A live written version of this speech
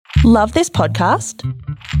Love this podcast?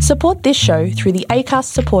 Support this show through the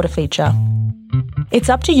Acast supporter feature. It's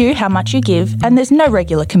up to you how much you give, and there's no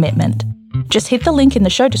regular commitment. Just hit the link in the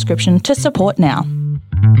show description to support now.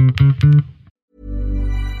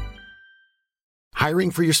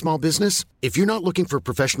 Hiring for your small business? If you're not looking for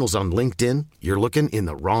professionals on LinkedIn, you're looking in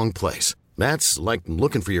the wrong place. That's like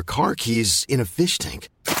looking for your car keys in a fish tank.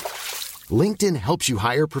 LinkedIn helps you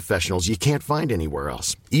hire professionals you can't find anywhere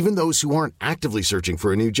else, even those who aren't actively searching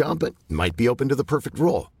for a new job but might be open to the perfect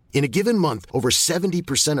role. In a given month, over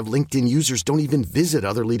 70% of LinkedIn users don't even visit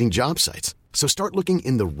other leading job sites. So start looking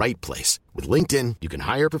in the right place. With LinkedIn, you can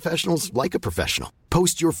hire professionals like a professional.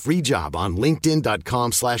 Post your free job on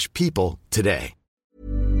linkedin.com/people today.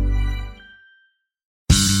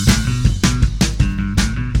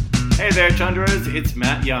 Hey there, Chunderers. It's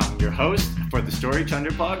Matt Young, your host for the Story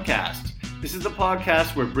Chunder podcast. This is the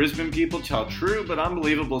podcast where Brisbane people tell true but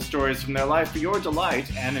unbelievable stories from their life for your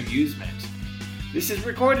delight and amusement. This is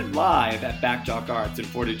recorded live at Backjock Arts in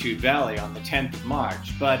Fortitude Valley on the 10th of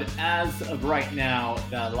March, but as of right now,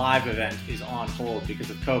 the live event is on hold because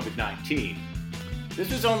of COVID-19. This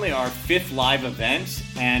was only our 5th live event,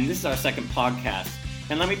 and this is our 2nd podcast.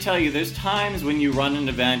 And let me tell you, there's times when you run an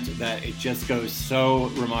event that it just goes so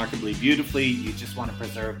remarkably beautifully, you just want to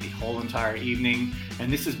preserve the whole entire evening.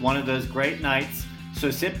 And this is one of those great nights.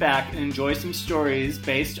 So sit back and enjoy some stories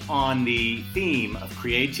based on the theme of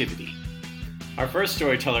creativity. Our first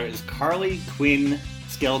storyteller is Carly Quinn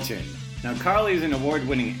Skelton. Now, Carly is an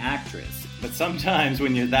award-winning actress, but sometimes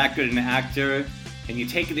when you're that good an actor and you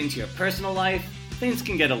take it into your personal life, things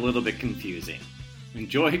can get a little bit confusing.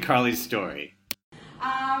 Enjoy Carly's story.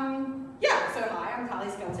 So hi, I'm Carly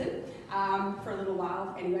Skelton. For a little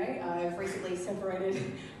while anyway, I've recently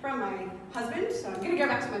separated from my husband, so I'm going to go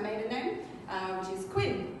back to my maiden name, which is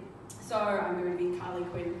Quinn. So I'm going to be Carly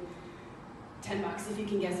Quinn. $10 if you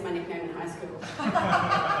can guess my nickname in high school.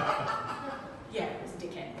 Yeah, it was a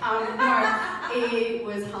dickhead. No, it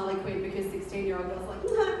was Harley Quinn because 16-year-old girls were like,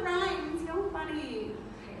 that rhymes, you're funny.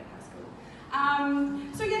 I hated high school.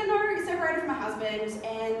 Separated from my husband,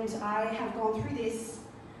 and I have gone through this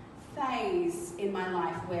phase in my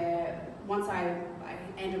life where once I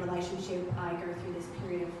end a relationship, I go through this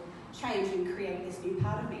period of change and create this new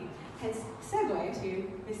part of me. Hence, segue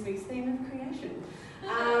to this week's theme of creation.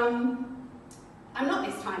 I'm not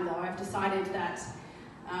this time though. I've decided that,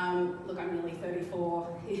 look, I'm nearly 34.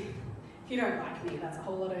 If you don't like me, that's a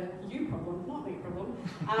whole lot of you problem, not me problem.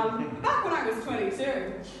 Back when I was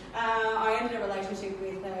 22, I ended a relationship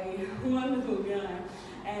with a wonderful guy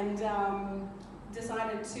and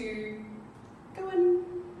decided to go and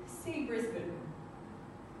see Brisbane.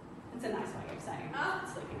 It's a nice way of saying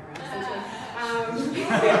sleeping around, essentially.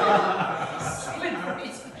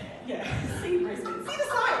 Yeah, see Brisbane. See the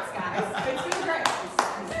sights, guys. It's been great.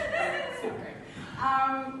 It's been great.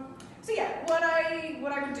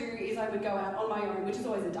 What I would do is I would go out on my own, which is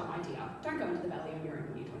always a dumb idea. Don't go into the valley on your own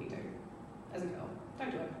when you're 22. As a girl,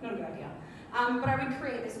 don't do it. Not a good idea. But I would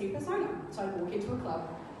create this new persona. So I'd walk into a club,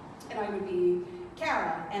 and I would be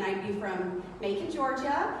Cara, and I'd be from Macon,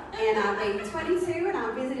 Georgia, and I'd be 22, and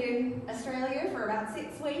I'm visiting Australia for about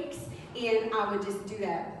 6 weeks, and I would just do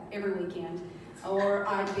that every weekend. Or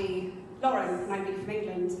I'd be Lauren, and I'd be from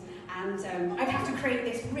England, and I'd have to create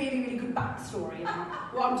this really, really good backstory about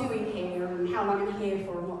what I'm doing here and how long I'm here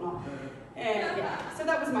for and whatnot. So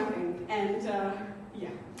that was my thing, and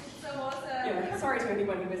So awesome. Yeah, sorry to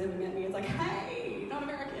anybody who's ever met me. It's like, hey, not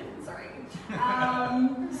American, sorry.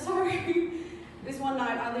 This one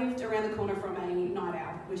night, I lived around the corner from a Night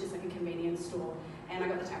Out, which is like a convenience store, and I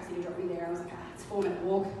got the taxi to drop me there. I was like, it's a 4-minute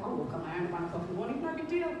walk. I'll walk on my own at 1 o'clock in the morning, no big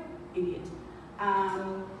deal. Idiot.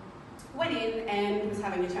 Went in and was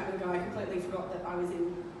having a chat with a guy. I completely forgot that I was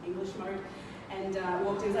in English mode, and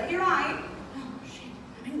walked in. He was like, "You're right." Oh shit,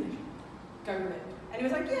 I'm English. Go with it. And he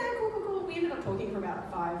was like, "Yeah, cool. We ended up talking for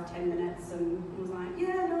about 5-10 minutes, and he was like,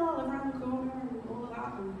 "Yeah, no, I live around the corner and all of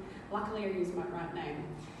that." And luckily, I used my right name.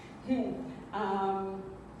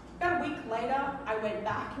 About a week later, I went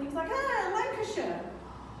back, and he was like, Lancashire.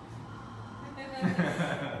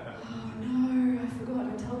 Oh no, I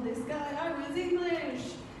forgot to tell this guy I was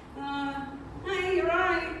English. Hey, you're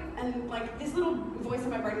right. And like this little voice in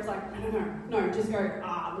my brain was like, no, just go,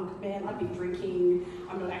 look, man, I've been drinking.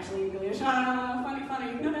 I'm not actually English.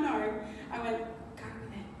 Funny. No. I went,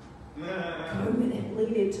 go with it,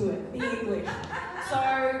 lean into it, be English. So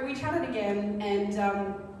we chatted again, and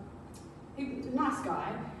he was a nice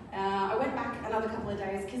guy. I went back another couple of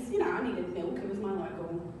days because, I needed milk. It was my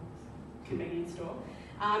local convenience store.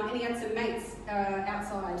 And he had some mates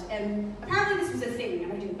outside, and apparently this was a thing,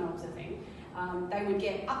 and I didn't know it was a thing. They would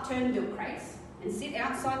get upturned milk crates, and sit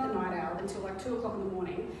outside the night owl until like 2 o'clock in the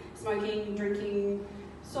morning, smoking, drinking,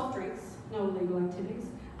 soft drinks, no illegal activities,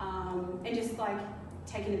 and just like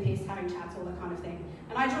taking the piss, having chats, all that kind of thing.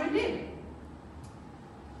 And I joined in.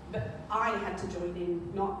 But I had to join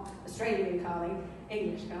in, not Australian Carly,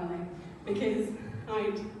 English Carly, because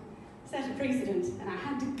I'd set a precedent and I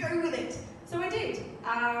had to go with it. So I did.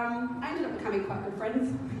 I ended up becoming quite good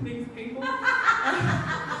friends with these people.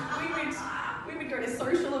 We would go to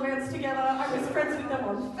social events together. I was friends with them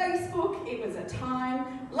on Facebook. It was a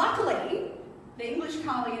time. Luckily, the English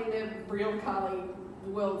Carly and the real Carly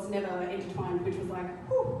worlds never intertwined, which was like,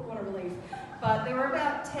 whew, what a relief. But there were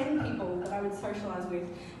about 10 people that I would socialise with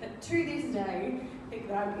that to this day think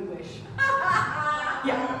that I'm English.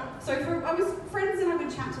 Yeah. So I was friends and I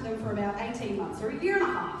would chat to them for about 18 months or a year and a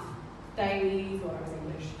half. They thought I was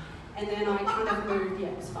English. And then I kind of moved, yeah,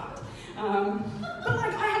 it was fucked. But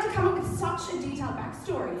like I had to come up with such a detailed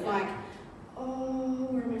backstory. Like, oh,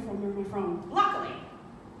 where am I from? Luckily,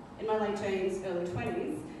 in my late teens, early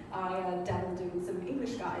 20s, I dabbled in some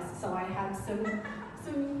English guys. So I had some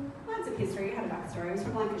lots of history, had a backstory. I was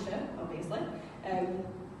from Lancashire, obviously.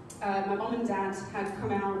 My mum and dad had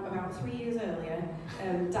come out about 3 years earlier.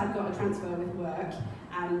 Dad got a transfer with work,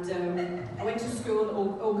 and I went to school,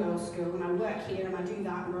 all-girls school, and I work here, and I do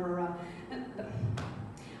that, and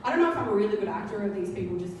I don't know if I'm a really good actor or if these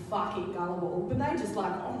people just fucking gullible, but they just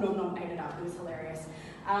like, oh no, ate it up. It was hilarious.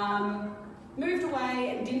 Moved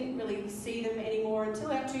away and didn't really see them anymore until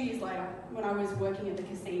about 2 years later, when I was working at the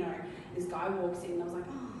casino. This guy walks in, and I was like,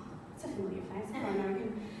 oh, that's a familiar face, I don't know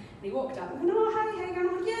him. And he walked up and went, oh, hey, how you going?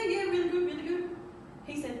 I'm like, yeah, really good.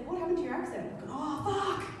 He said, what happened to your accent? I go,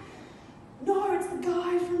 oh, fuck. No, it's the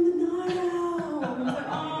guy from the Night Owl. And I was like,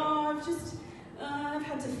 oh, I've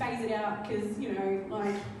had to phase it out because,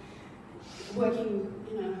 like, working,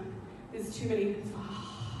 there's too many,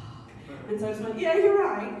 and so I was like, yeah, you're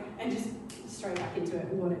right. And just straight back into it.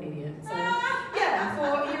 What an idiot. So, yeah,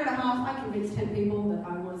 for a year and a half, I convinced 10 people that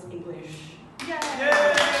I was English. Yay!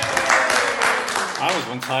 I was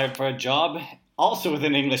once hired for a job, also with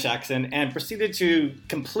an English accent, and proceeded to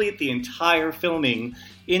complete the entire filming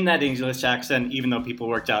in that English accent, even though people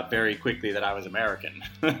worked out very quickly that I was American.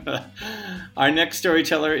 Our next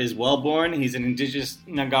storyteller is Wellborn. He's an Indigenous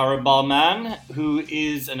Ngara man who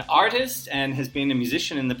is an artist and has been a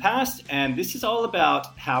musician in the past, and this is all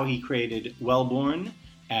about how he created Wellborn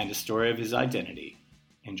and a story of his identity.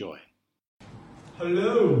 Enjoy.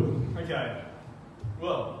 Hello. Okay.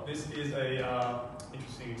 Well, this is a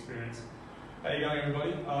interesting experience. How you going,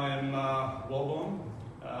 everybody? I am Wellborn,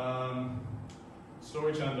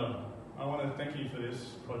 Creation Chunder. I want to thank you for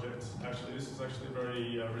this project. Actually, this is actually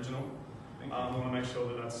very original. I want to make sure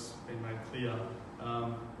that that's been made clear.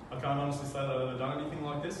 I can't honestly say that I've ever done anything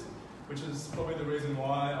like this, which is probably the reason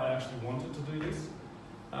why I actually wanted to do this.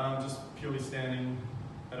 Just purely standing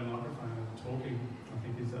at a microphone and talking, I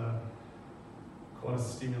think is quite a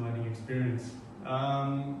stimulating experience.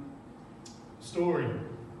 Story,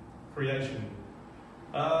 creation.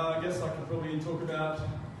 I guess I could probably talk about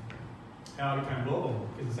how I became Wellborn,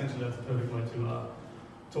 because essentially that's a perfect way to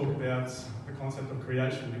talk about the concept of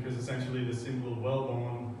creation, because essentially the symbol of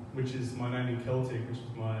Wellborn, which is my name in Celtic, which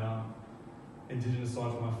is my Indigenous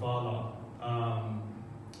side for my father,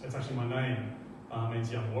 it's actually my name,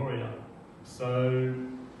 means young warrior. So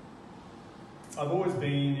I've always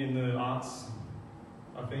been in the arts,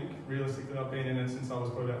 I think. Realistically, I've been in it since I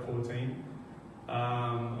was probably about 14.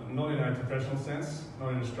 Not in a professional sense, not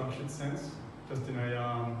in a structured sense, just in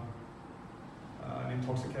an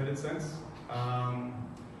intoxicated sense.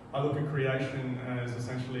 I look at creation as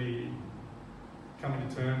essentially coming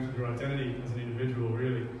to terms with your identity as an individual,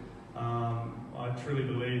 really. I truly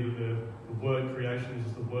believe that the word creation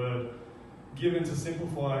is the word given to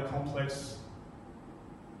simplify a complex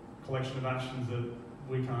collection of actions that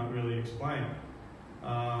we can't really explain.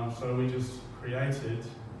 So we just created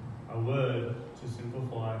a word to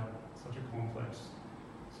simplify such a complex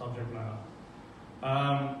subject matter.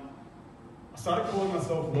 I started calling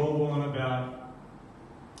myself Wellborn about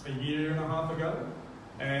a year and a half ago,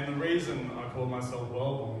 and the reason I called myself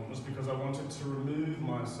Wellborn was because I wanted to remove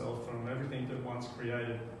myself from everything that once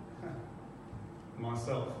created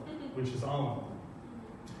myself, which is Owen.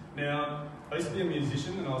 Now, I used to be a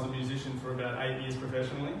musician, and I was a musician for about 8 years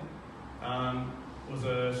professionally. It was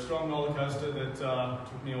a strong roller coaster that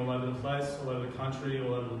took me all over the place, all over the country,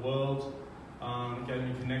 all over the world. It gave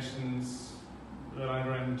me connections that I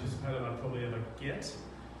never anticipated I'd probably ever get.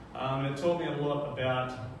 It taught me a lot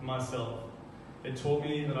about myself. It taught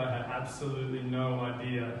me that I had absolutely no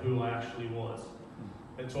idea who I actually was.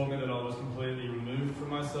 It taught me that I was completely removed from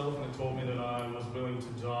myself, and it taught me that I was willing to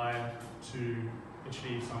die to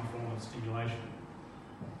achieve some form of stimulation.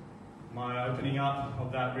 My opening up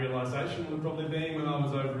of that realisation would probably be when I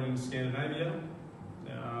was over in Scandinavia,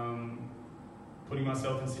 putting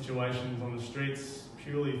myself in situations on the streets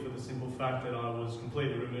purely for the simple fact that I was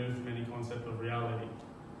completely removed from any concept of reality.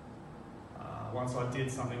 Once I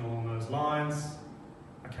did something along those lines,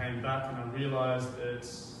 I came back and I realised that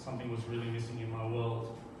something was really missing in my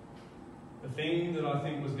world. The thing that I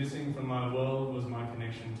think was missing from my world was my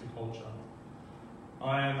connection to culture.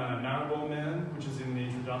 I am a Maribor man, which is in the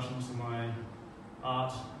introduction to my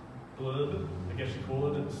art blurb, I guess you call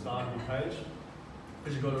it, at the start of the page.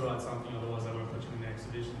 Because you've got to write something, otherwise they won't put you in the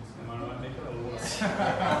exhibitions. Am I right, Nico? Or what?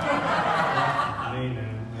 Me,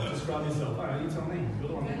 man. Describe yourself. Oh, you tell me. You're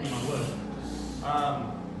the one picking my work.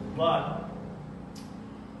 But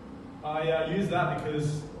I use that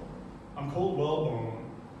because I'm called Worldborn,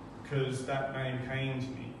 because that name came to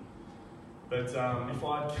me. But if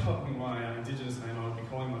I'd gotten my Indigenous name, I would be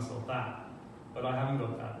calling myself that. But I haven't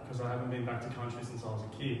got that, because I haven't been back to country since I was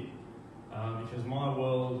a kid. Because my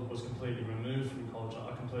world was completely removed from culture.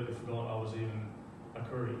 I completely forgot I was even a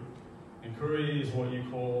Koori. And Koori is what you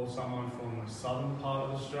call someone from the southern part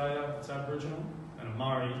of Australia that's Aboriginal, and a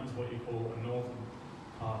Murri is what you call a northern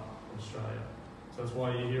part of Australia. So that's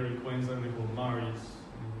why you hear in Queensland they're called Murris,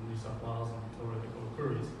 in New South Wales and Victoria they're called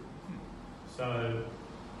Kooris. So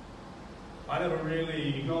I never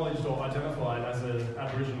really acknowledged or identified as an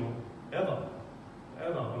Aboriginal ever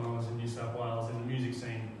when I was in New South Wales in the music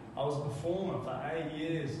scene. I was a performer for 8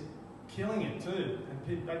 years, killing it too.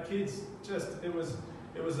 And that kids it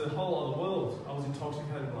was a whole other world. I was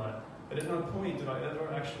intoxicated by it. But at no point did I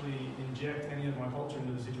ever actually inject any of my culture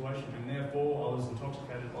into the situation, and therefore I was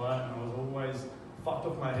intoxicated by it, and I was always fucked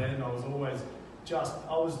off my head, and I was always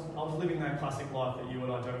I was living that classic life that you would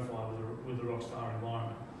identify with a rock star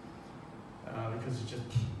environment. Because it's just,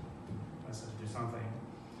 I just had to do something.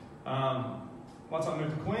 Once I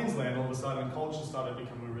moved to Queensland, all of a sudden culture started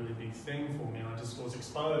becoming a really big thing for me, and I just was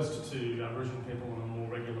exposed to Aboriginal people on a more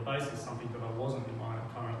regular basis, something that I wasn't in my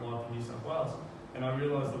current life in New South Wales. And I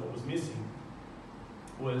realised that what was missing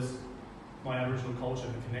was my Aboriginal culture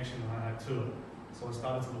and the connection that I had to it. So I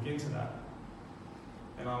started to look into that.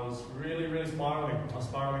 And I was really, really spiralling. I was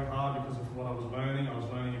spiralling hard because of what I was learning. I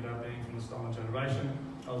was learning about being from the stolen generation.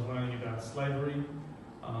 I was learning about slavery.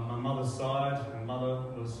 My mother's side, her mother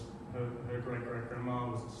was, her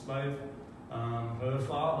great-great-grandma was a slave. Her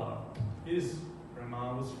father, his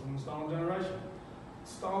grandma, was from the stolen generation.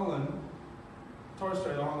 Stolen, Torres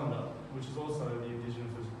Strait Islander, which is also the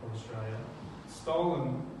Indigenous of Australia,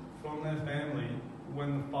 stolen from their family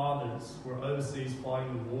when the fathers were overseas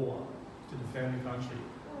fighting the war to defend the country.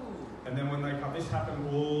 And then when they come, this happened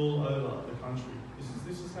all over the country.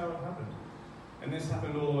 This is how it happened. And this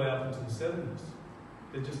happened all the way up into the 70s.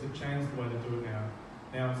 They've changed the way they do it now.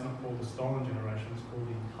 Now it's not called the stolen generation, it's called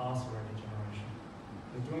the incarcerated generation.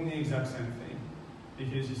 They're doing the exact same thing.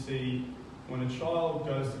 Because you see, when a child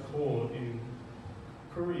goes to court in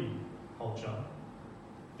Koori culture,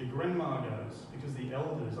 the grandma goes because the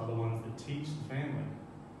elders are the ones that teach the family.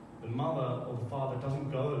 The mother or the father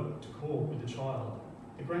doesn't go to court with the child.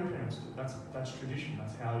 The grandparents do. That's tradition.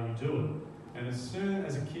 That's how you do it. And as soon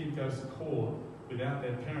as a kid goes to court without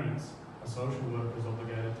their parents, a social worker is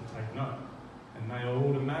obligated to take note. And they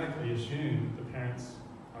automatically assume the parents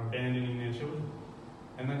are abandoning their children.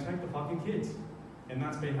 And they take the fucking kids. And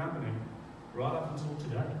that's been happening right up until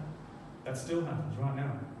today. That still happens right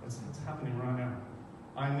now. That's happening right now.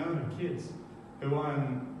 I know kids who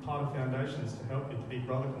I'm part of foundations to help with the Big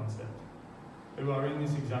Brother concept, who are in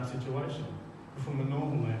this exact situation, from the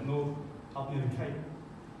northern land, up near the Cape,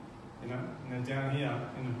 and they're down here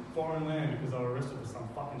in a foreign land because they were arrested for some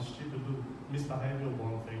fucking stupid little misbehavioural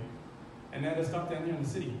bond thing, and now they're stuck down here in the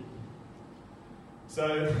city.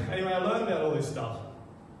 So anyway, I learned about all this stuff,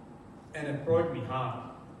 and it broke me hard,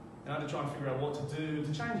 and I had to try and figure out what to do to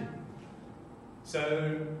change it.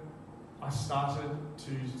 So I started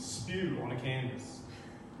to spew on a canvas.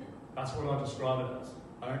 That's what I describe it as.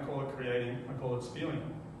 I don't call it creating, I call it spewing,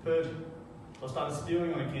 purging. So I started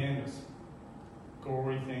spewing on a canvas.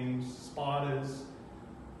 Gory things, spiders,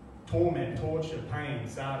 torment, torture, pain,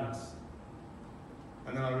 sadness.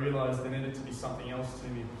 And then I realised there needed to be something else to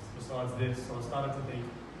me besides this. So I started to think,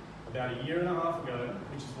 about a year and a half ago,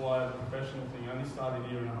 which is why the professional thing only started a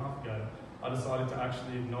year and a half ago, I decided to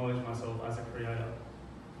actually acknowledge myself as a creator.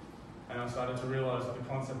 And I started to realise that the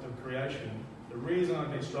concept of creation, the reason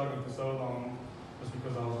I've been struggling for so long was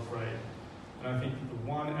because I was afraid. And I think that the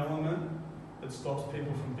one element that stops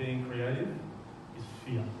people from being creative is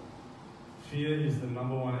fear. fear is the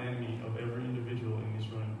number one enemy of every individual in this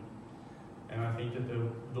room. And I think that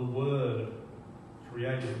the word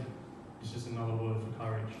created is just another word for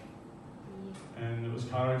courage. And it was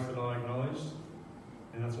courage that I acknowledged,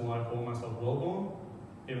 and that's why I call myself Wellborn,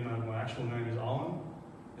 even though my actual name is Owen,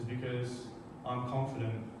 is because I'm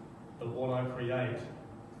confident that what I create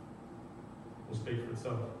will speak for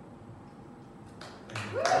itself.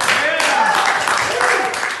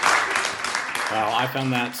 Well, I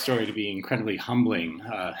found that story to be incredibly humbling.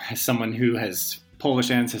 As someone who has Polish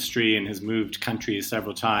ancestry and has moved countries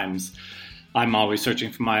several times, I'm always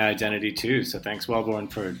searching for my identity too. So thanks, Wellborn,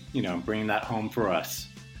 for bringing that home for us.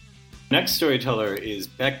 Next storyteller is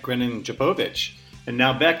Beck Grenin-Japovich, and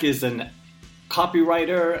now Beck is a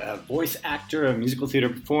copywriter, a voice actor, a musical theater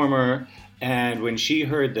performer. And when she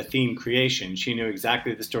heard the theme creation, she knew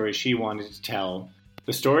exactly the story she wanted to tell,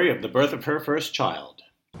 the story of the birth of her first child.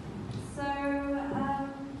 So,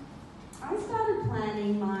 I started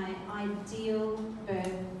planning my ideal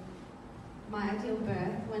birth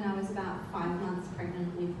when I was about 5 months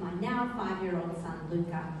pregnant with my now 5-year-old son,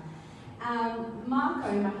 Luca.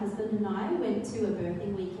 Marco, my husband, and I went to a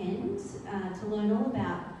birthing weekend to learn all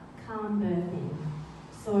about calm birthing.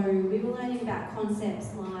 So we were learning about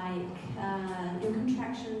concepts like your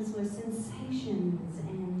contractions were sensations,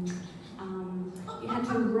 and you had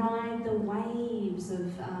to ride the waves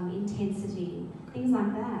of intensity, things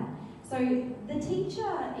like that. So the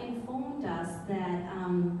teacher informed us that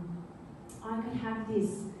I could have this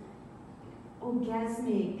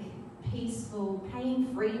orgasmic, peaceful,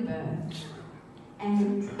 pain-free birth.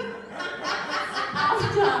 And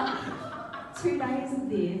after 2 days of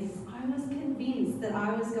this, I was convinced that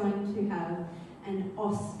I was going to have an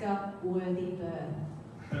Oscar-worthy birth.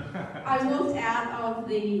 I walked out of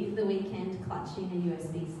the weekend clutching a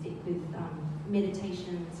USB stick with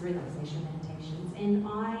meditations, relaxation meditations, and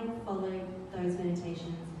I followed those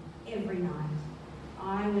meditations every night.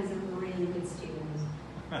 I was a really good student.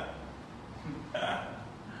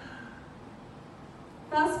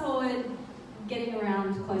 Fast forward, getting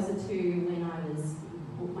around closer to when I was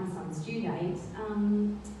my son's due date,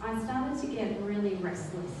 I started to get really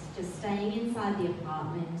restless, just staying inside the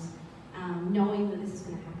apartment, knowing that this is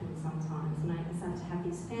going to happen sometimes, and I started to have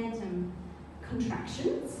these phantom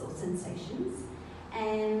contractions or sensations.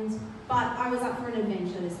 But I was up for an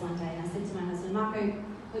adventure this one day, and I said to my husband, Marco,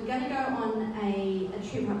 we're going to go on a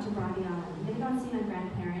trip up to Bribey Island. I'm going to go and see my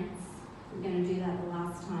grandparents. We're going to do that the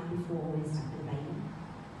last time before we're stuck with a baby.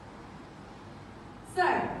 So,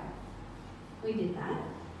 we did that,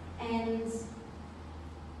 and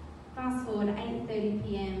fast forward 8:30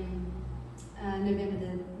 p.m.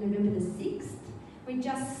 November the 6th, we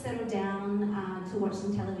just settled down to watch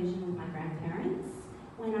some television with my grandparents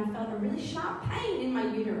when I felt a really sharp pain in my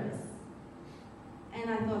uterus. And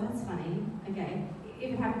I thought, that's funny, okay,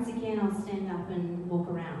 if it happens again, I'll stand up and walk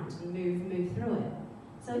around and move through it.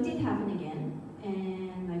 So it did happen again,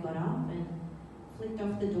 and I got up and flicked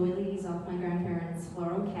off the doilies off my grandparents'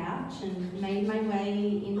 floral couch and made my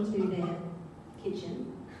way into their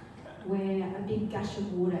kitchen, where a big gush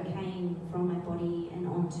of water came from my body and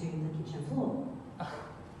onto the kitchen floor.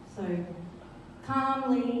 So,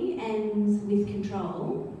 calmly and with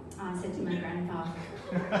control, I said to my grandpa,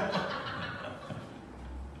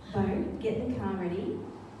 Bo, get the car ready.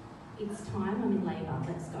 It's time, I'm in labour,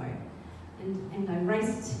 let's go. And I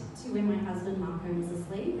raced to where my husband Marco was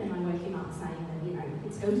asleep, and I woke him up saying that,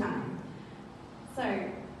 it's go time. So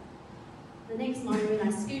the next moment I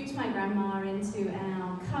scooped my grandma into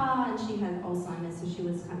our car, and she had Alzheimer's, so she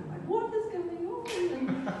was kind of like, what is going on?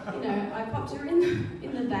 And, I popped her in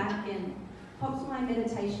the back and popped my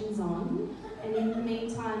meditations on, and in the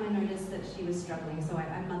meantime I noticed that she was struggling, so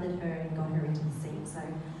I mothered her and got her into the seat. So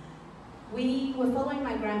we were following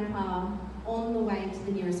my grandpa on the way to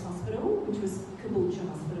the nearest hospital, which was Caboolture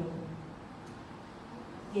Hospital.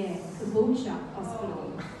 Yeah, Caboolture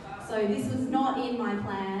Hospital. So this was not in my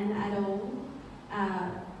plan at all.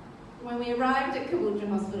 When we arrived at Caboolture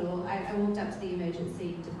Hospital, I walked up to the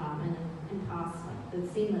emergency department and passed the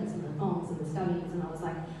singlets and the thongs and the stuggies, and I was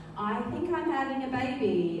like, I think I'm having a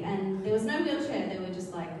baby. And there was no wheelchair, they were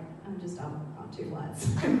just like, I'm just up 2 flights.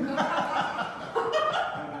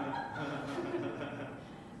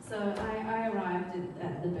 So I arrived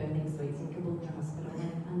at the birthing suites in Caboolture Hospital,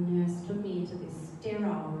 and a nurse took me into this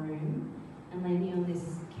sterile room and laid me on this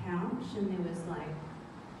couch, and there was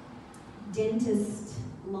dentist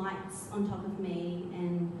lights on top of me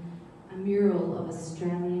and a mural of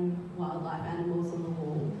Australian wildlife animals on the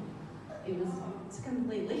wall. It's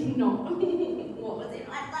completely not what was in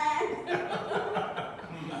my plan.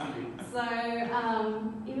 So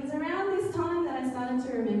it was around this time that I started to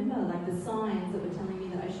remember the signs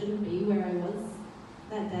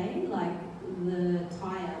that day, like the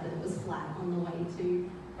tyre that was flat on the way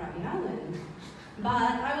to Bribey Island.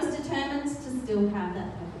 But I was determined to still have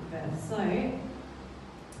that perfect birth. So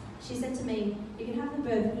she said to me, you can have the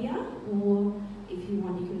birth here, or if you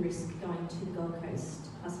want, you can risk going to the Gold Coast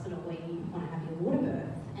hospital where you want to have your water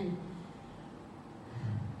birth. And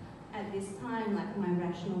at this time, like, my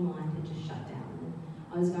rational mind had just shut down. And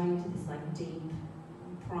I was going into this like deep,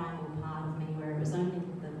 primal part of me where it was only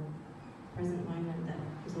the present moment that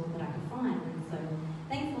was all that I could find. And so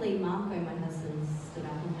thankfully Marco, my husband, stood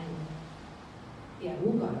up and went, yeah,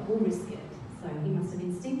 we'll go, we'll risk it. So he must have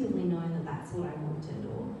instinctively known that that's what I wanted,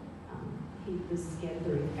 or he was scared of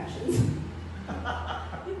the repercussions.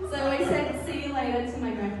 So I said, see you later to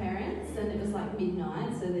my grandparents, and it was like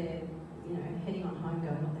midnight, so they're, you know, heading on home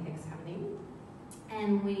going, what the heck's happening?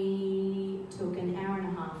 And we took an hour and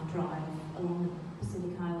a half drive along the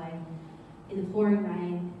Pacific Highway in the pouring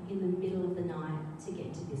rain in the middle of the night to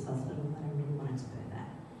get to this hospital that I really wanted to birth at.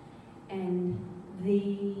 And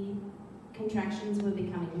the contractions were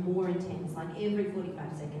becoming more intense, like every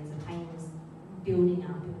 45 seconds the pain was building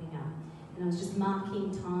up. And I was just marking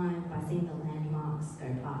time by seeing the landmarks go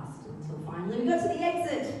past until finally we got to the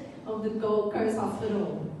exit of the Gold Coast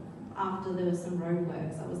Hospital after there was some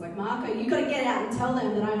roadworks. I was like, Marco, you got to get out and tell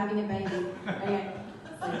them that I'm having a baby. Okay.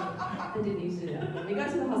 So I didn't need to do that. We got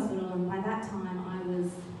to the hospital, and by that time I was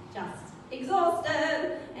just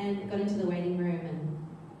exhausted and got into the waiting room and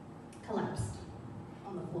collapsed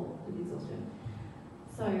on the floor with exhaustion.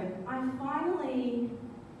 So I finally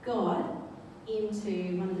got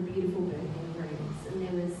into one of the beautiful birthing rooms, and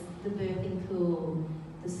there was the birthing pool,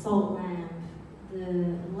 the salt lamp,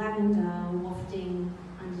 the lavender wafting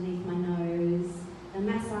underneath my nose, the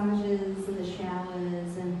massages and the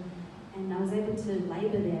showers, and I was able to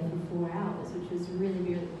labour there for 4 hours, which was really,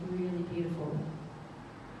 really, really beautiful.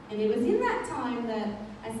 And it was in that time that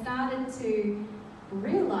I started to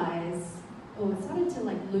realise, or I started to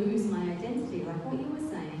like lose my identity, like what you were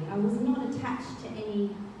saying. I was not attached to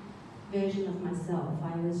any version of myself.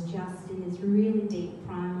 I was just in this really deep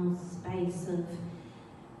primal space of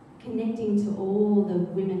connecting to all the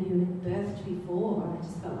women who had birthed before. I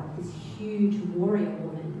just felt like this huge warrior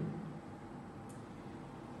woman.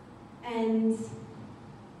 And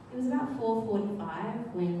it was about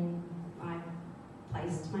 4:45 when I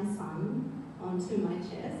placed my son onto my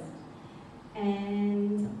chest.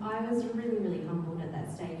 And I was really, really humbled at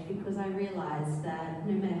that stage, because I realised that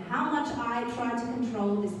no matter how much I tried to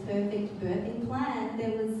control this perfect birthing plan,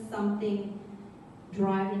 there was something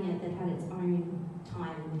driving it that had its own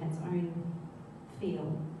time, its own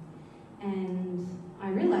feel. And I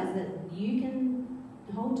realised that you can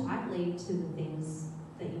hold tightly to the things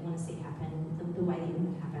that you want to see happen, the way that you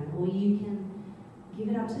want it to happen, or you can give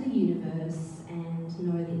it up to the universe and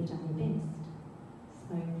know that you've done your best.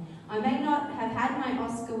 So I may not have had my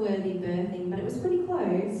Oscar-worthy birthing, but it was pretty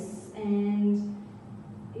close, and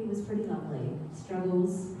it was pretty lovely.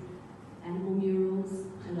 Struggles, animal murals,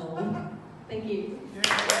 and all. Thank you.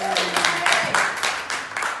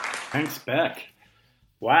 Thanks, Beck.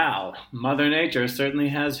 Wow, Mother Nature certainly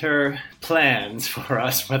has her plans for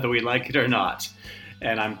us, whether we like it or not.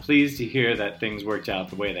 And I'm pleased to hear that things worked out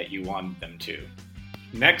the way that you wanted them to.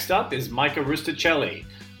 Next up is Micah Rusticelli,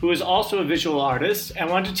 who is also a visual artist and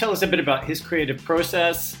wanted to tell us a bit about his creative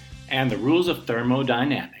process and the rules of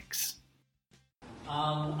thermodynamics.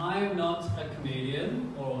 I am not a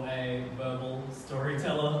comedian or a verbal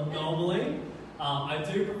storyteller normally. I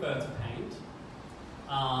do prefer to paint.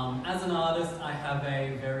 As an artist, I have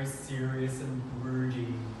a very serious and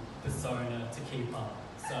broody persona to keep up.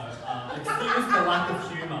 So excuse the lack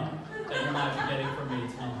of humour that you might be getting from me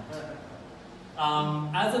tonight.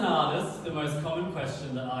 As an artist, the most common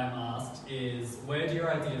question that I'm asked is, where do your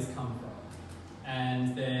ideas come from?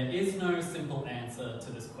 And there is no simple answer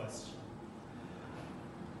to this question.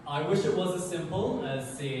 I wish it was as simple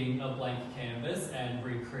as seeing a blank canvas and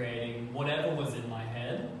recreating whatever was in my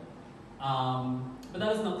head, but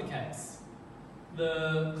that is not the case.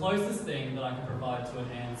 The closest thing that I can provide to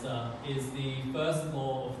an answer is the first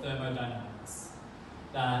law of thermodynamics,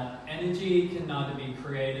 that energy can neither be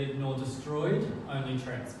created nor destroyed, only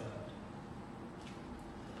transferred.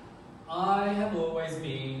 I have always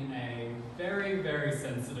been a very, very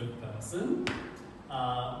sensitive person.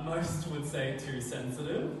 Most would say too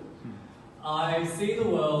sensitive. I see the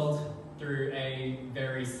world through a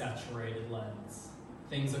very saturated lens.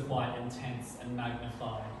 Things are quite intense and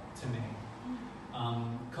magnified to me.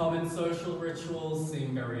 Common social rituals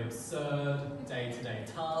seem very absurd. Day-to-day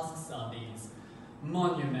tasks are these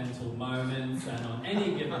monumental moments, and on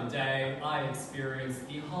any given day, I experience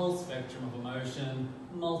the whole spectrum of emotion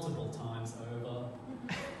multiple times over.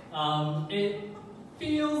 It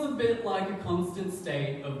feels a bit like a constant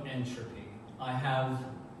state of entropy. I have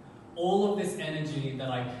all of this energy that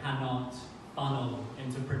I cannot funnel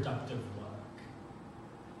into productive work.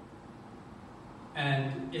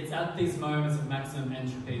 And it's at these moments of maximum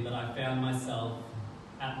entropy that I found myself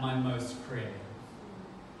at my most creative.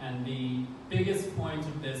 And the biggest point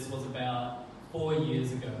of this was about 4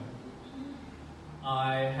 years ago.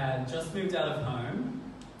 I had just moved out of home,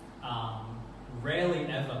 rarely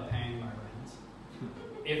ever paying my rent.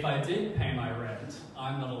 If I did pay my rent,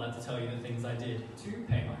 I'm not allowed to tell you the things I did to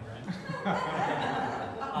pay my rent.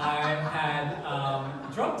 I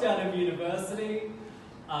had dropped out of university.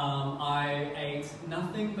 I ate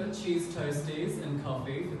nothing but cheese toasties and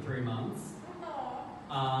coffee for 3 months.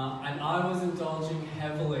 And I was indulging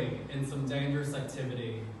heavily in some dangerous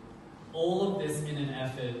activity. All of this in an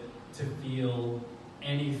effort to feel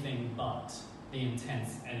anything but the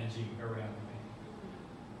intense energy around me.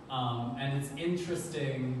 And it's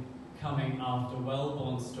interesting coming after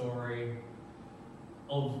Wellborn story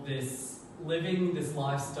of this, living this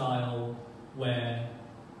lifestyle where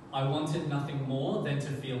I wanted nothing more than to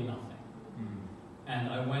feel nothing. And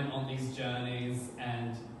I went on these journeys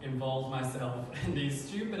and involved myself in these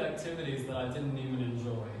stupid activities that I didn't even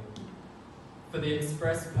enjoy for the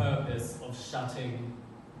express purpose of shutting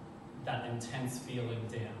that intense feeling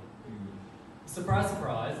down. Surprise,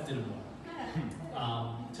 surprise, didn't work.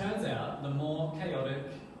 Turns out the more chaotic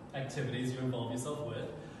activities you involve yourself with,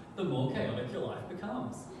 the more chaotic your life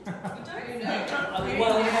becomes.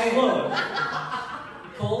 Well, hey, look.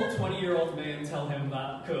 Call 20-year-old me and tell him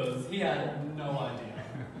that, because he had no idea.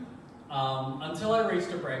 Until I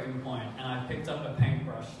reached a breaking point and I picked up a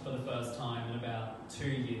paintbrush for the first time in about 2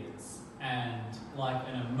 years. And like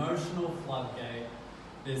an emotional floodgate,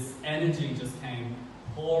 this energy just came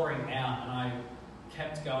pouring out, and I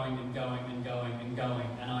kept going and going and going and going,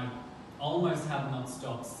 and I almost have not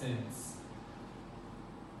stopped since.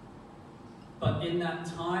 But in that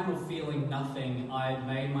time of feeling nothing, I had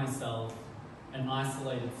made myself an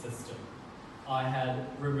isolated system. I had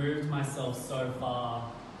removed myself so far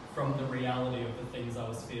from the reality of the things I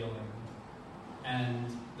was feeling. And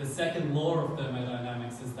the second law of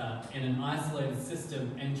thermodynamics is that in an isolated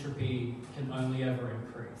system, entropy can only ever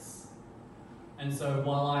increase. And so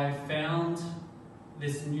while I found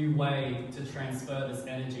this new way to transfer this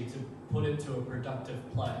energy, to put it to a productive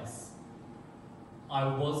place, I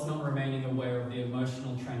was not remaining aware of the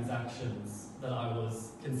emotional transactions that I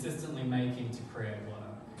was consistently making to create work.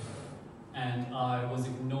 And I was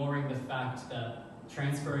ignoring the fact that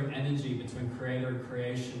transferring energy between creator and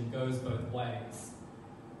creation goes both ways.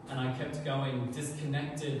 And I kept going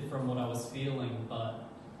disconnected from what I was feeling, but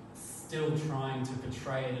still trying to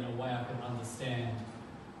portray it in a way I could understand,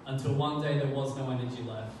 until one day there was no energy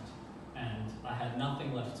left, and I had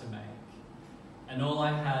nothing left to make. And all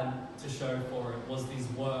I had to show for it was these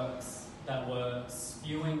works that were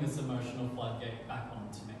spewing this emotional floodgate back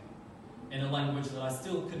onto me, in a language that I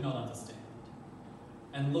still could not understand.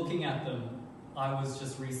 And looking at them, I was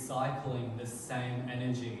just recycling this same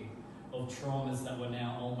energy of traumas that were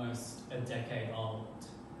now almost a decade old.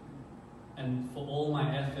 And for all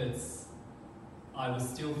my efforts, I was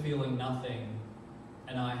still feeling nothing,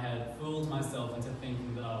 and I had fooled myself into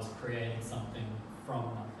thinking that I was creating something from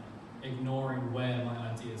nothing, ignoring where my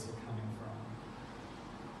ideas were coming from.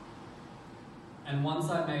 And once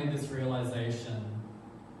I made this realization,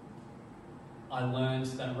 I learned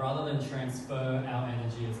that rather than transfer our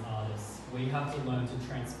energy as artists, we have to learn to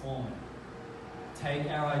transform it. Take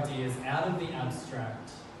our ideas out of the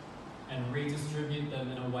abstract and redistribute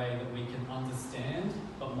them in a way that we can understand,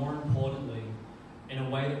 but more importantly, in a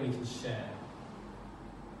way that we can share.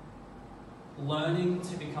 Learning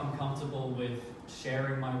to become comfortable with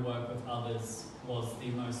sharing my work with others was the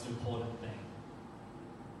most important thing,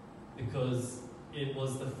 because it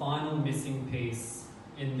was the final missing piece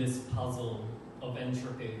in this puzzle of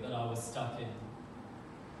entropy that I was stuck in.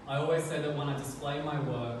 I always say that when I display my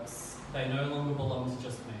works, they no longer belong to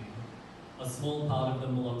just me. A small part of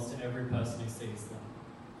them belongs to every person who sees them,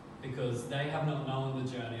 because they have not known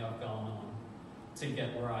the journey I've gone on to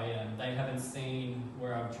get where I am. They haven't seen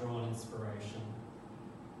where I've drawn inspiration,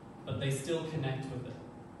 but they still connect with it,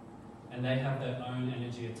 and they have their own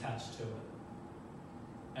energy attached to it.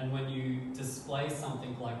 And when you display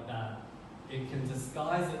something like that, it can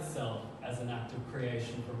disguise itself as an act of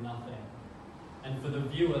creation from nothing. And for the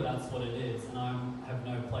viewer, that's what it is, and I have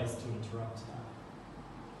no place to interrupt that.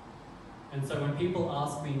 And so when people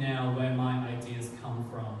ask me now where my ideas come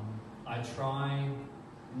from, I try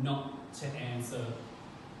not to answer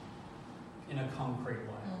in a concrete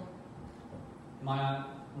way.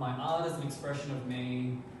 my art is an expression of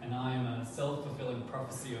me, and I am a self-fulfilling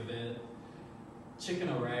prophecy of it. Chicken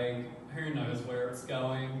or egg, who knows where it's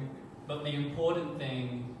going, but the important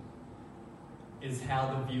thing is how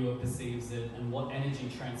the viewer perceives it and what energy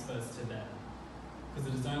transfers to them. Because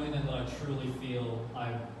it is only then that I truly feel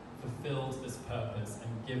I've fulfilled this purpose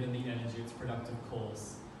and given the energy its productive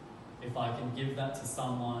course. If I can give that to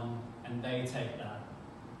someone and they take that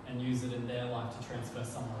and use it in their life to transfer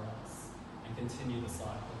somewhere else and continue the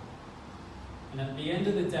cycle. And at the end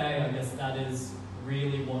of the day, I guess that is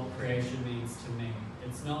really what creation means to me.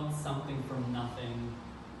 It's not something from nothing.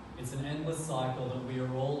 It's an endless cycle that we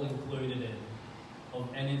are all included in, of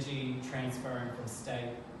energy transferring from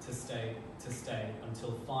state to state to state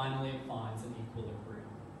until finally it finds an equilibrium.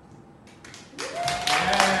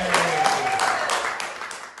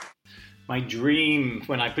 My dream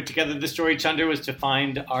when I put together the Story Chunder was to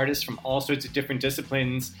find artists from all sorts of different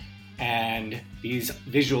disciplines, and these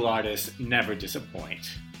visual artists never disappoint.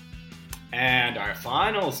 And our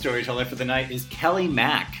final storyteller for the night is Kelly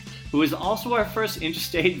Mack, who is also our first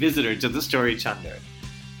interstate visitor to the Story Chunder.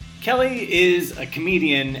 Kelly is a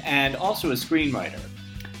comedian and also a screenwriter,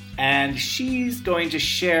 and she's going to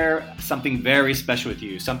share something very special with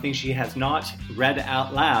you, something she has not read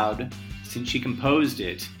out loud since she composed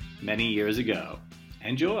it many years ago.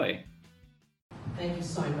 Enjoy. Thank you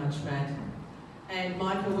so much, Matt. And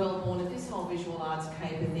Michael Wellborn, if this whole visual arts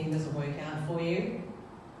caper thing doesn't work out for you,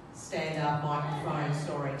 stand-up microphone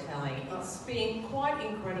storytelling. It's been quite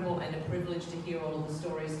incredible and a privilege to hear all of the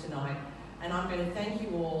stories tonight. And I'm going to thank you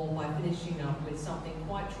all by finishing up with something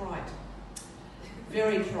quite trite.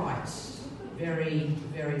 Very trite. Very,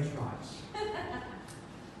 very trite.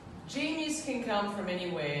 Genius can come from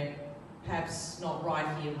anywhere, perhaps not right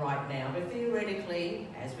here, right now, but theoretically,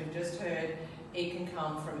 as we've just heard, it can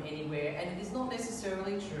come from anywhere. And it is not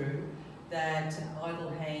necessarily true that idle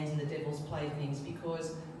hands are the devil's playthings,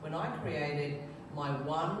 because when I created my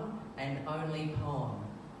one and only poem,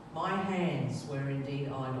 my hands were indeed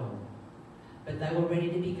idle. But they were ready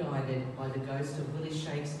to be guided by the ghost of Willis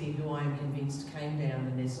Shakespeare, who I am convinced came down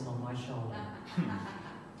to nestle on my shoulder.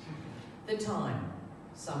 The time,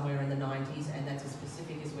 somewhere in the 90s, and that's as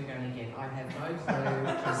specific as we're going to get. I have no clue,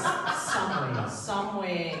 just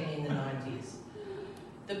somewhere in the 90s.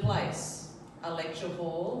 The place, a lecture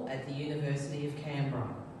hall at the University of Canberra.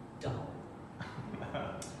 Dull.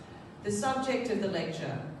 The subject of the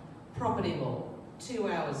lecture, property law, 2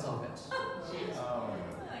 hours of it.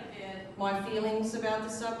 My feelings about the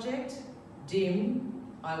subject, dim,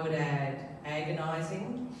 I would add,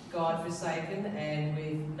 agonising, God-forsaken, and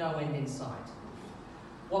with no end in sight.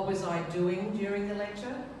 What was I doing during the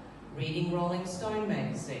lecture? Reading Rolling Stone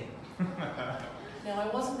magazine. Now,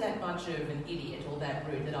 I wasn't that much of an idiot or that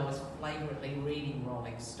rude that I was flagrantly reading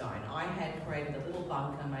Rolling Stone. I had created a little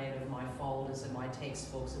bunker made of my folders and my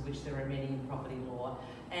textbooks, of which there are many in property law.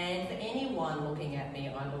 And for anyone looking at me,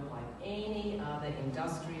 I look like any other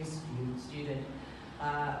industrious student,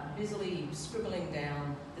 busily scribbling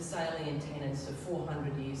down the salient tenets of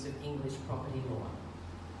 400 years of English property law.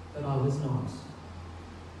 But I was not.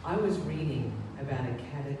 I was reading about a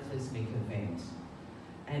cataclysmic event.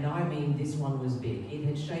 And I mean, this one was big. It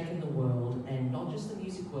had shaken the world, and not just the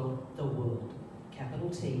music world, the world. Capital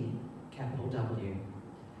T, capital W.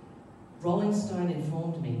 Rolling Stone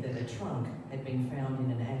informed me that a trunk had been found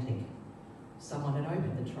in an attic. Someone had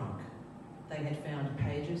opened the trunk. They had found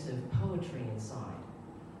pages of poetry inside.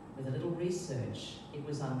 With a little research, it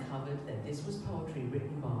was uncovered that this was poetry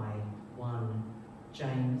written by one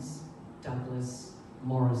James Douglas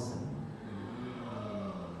Morrison.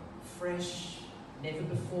 Fresh, never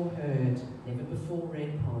before heard, never before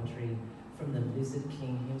read poetry from the Lizard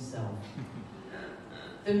King himself.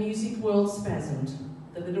 The music world spasmed,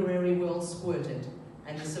 the literary world squirted,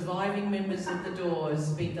 and the surviving members of the Doors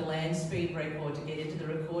beat the land speed record to get into the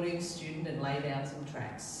recording student and lay down some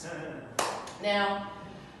tracks. Now,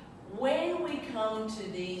 when we come to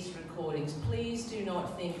these recordings, please do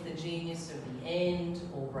not think the genius of the end,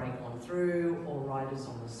 or Break On Through, or Riders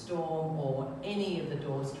on the Storm, or any of the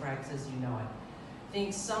Doors tracks as you know it.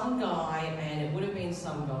 Think some guy, and it would have been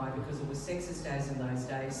some guy because it was sexist as in those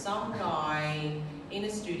days, some guy in a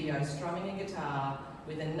studio strumming a guitar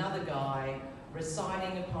with another guy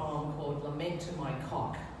reciting a poem called Lament to My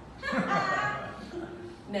Cock.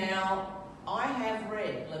 Now, I have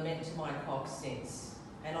read Lament to My Cock since,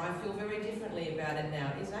 and I feel very differently about it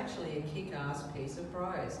now. It's actually a kick-ass piece of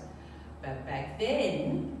prose. But back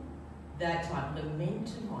then, that type, Lament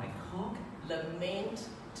to My Cock, Lament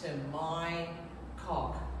to My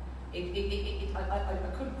Cock. I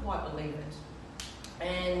couldn't quite believe it.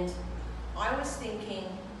 And I was thinking,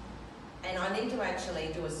 And I need to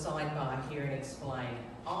actually do a sidebar here and explain.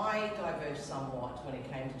 I diverged somewhat when it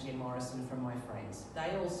came to Jim Morrison from my friends.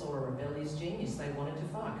 They all saw a rebellious genius. They wanted to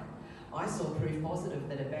fuck. I saw proof positive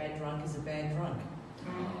that a bad drunk is a bad drunk.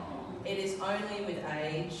 It is only with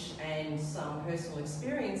age and some personal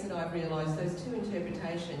experience that I've realised those two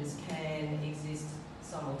interpretations can exist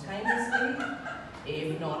simultaneously,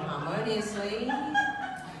 if not harmoniously,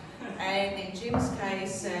 and in Jim's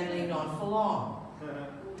case, sadly, not for long.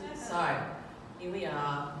 So, here we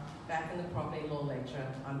are, back in the property law lecture.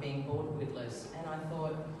 I'm being bored witless, and I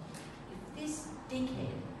thought, if this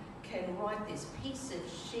dickhead can write this piece of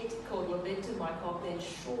shit called Lament to My Cock, then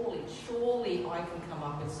surely I can come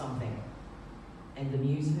up with something. And the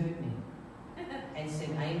muse heard me and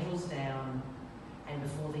sent angels down, and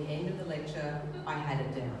before the end of the lecture, I had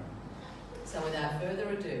it down. So without further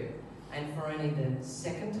ado, and for only the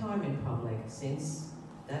second time in public since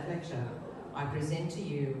that lecture, I present to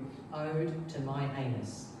you Ode to My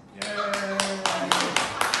Anus.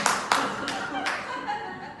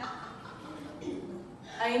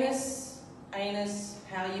 Anus, anus,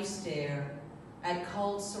 how you stare at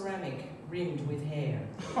cold ceramic rimmed with hair.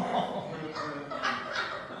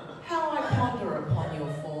 How I ponder upon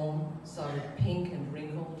your form, so pink and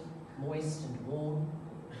wrinkled, moist and warm.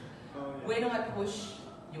 When I push,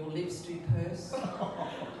 your lips do purse.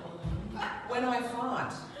 When I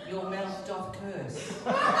fart, your mouth doth curse.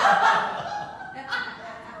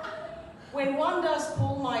 When one does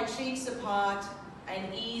pull my cheeks apart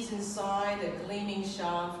and ease inside a gleaming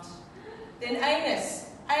shaft, then anus,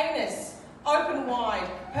 anus, open wide,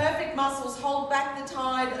 perfect muscles hold back the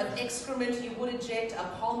tide of excrement you would eject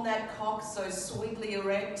upon that cock so sweetly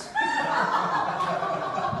erect.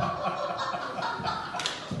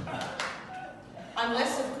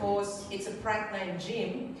 Unless, of course, it's a prank named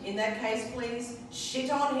Jim. In that case, please,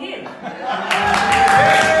 shit on him.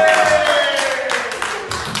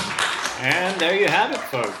 And there you have it,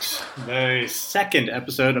 folks. The second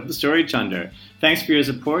episode of The Story Chunder. Thanks for your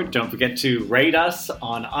support. Don't forget to rate us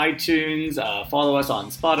on iTunes, follow us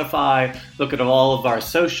on Spotify, look at all of our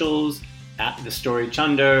socials at The Story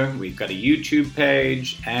Chunder. We've got a YouTube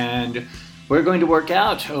page, and we're going to work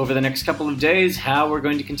out over the next couple of days how we're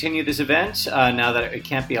going to continue this event. Now that it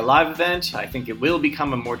can't be a live event, I think it will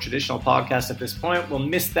become a more traditional podcast at this point. We'll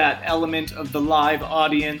miss that element of the live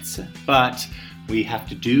audience, but we have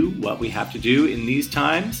to do what we have to do in these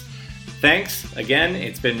times. Thanks again.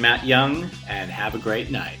 It's been Matt Young, and have a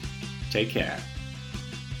great night. Take care.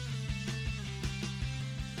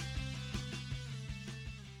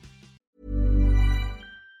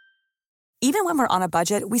 Even when we're on a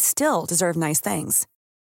budget, we still deserve nice things.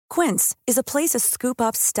 Quince is a place to scoop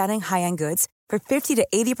up stunning high-end goods for 50 to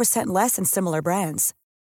 80% less than similar brands.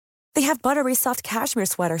 They have buttery soft cashmere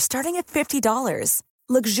sweaters starting at $50,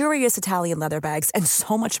 luxurious Italian leather bags, and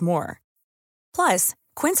so much more. Plus,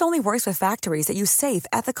 Quince only works with factories that use safe,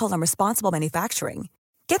 ethical, and responsible manufacturing.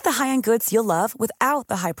 Get the high-end goods you'll love without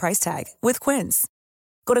the high price tag with Quince.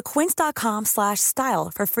 Go to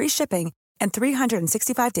quince.com/style for free shipping and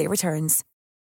 365-day returns.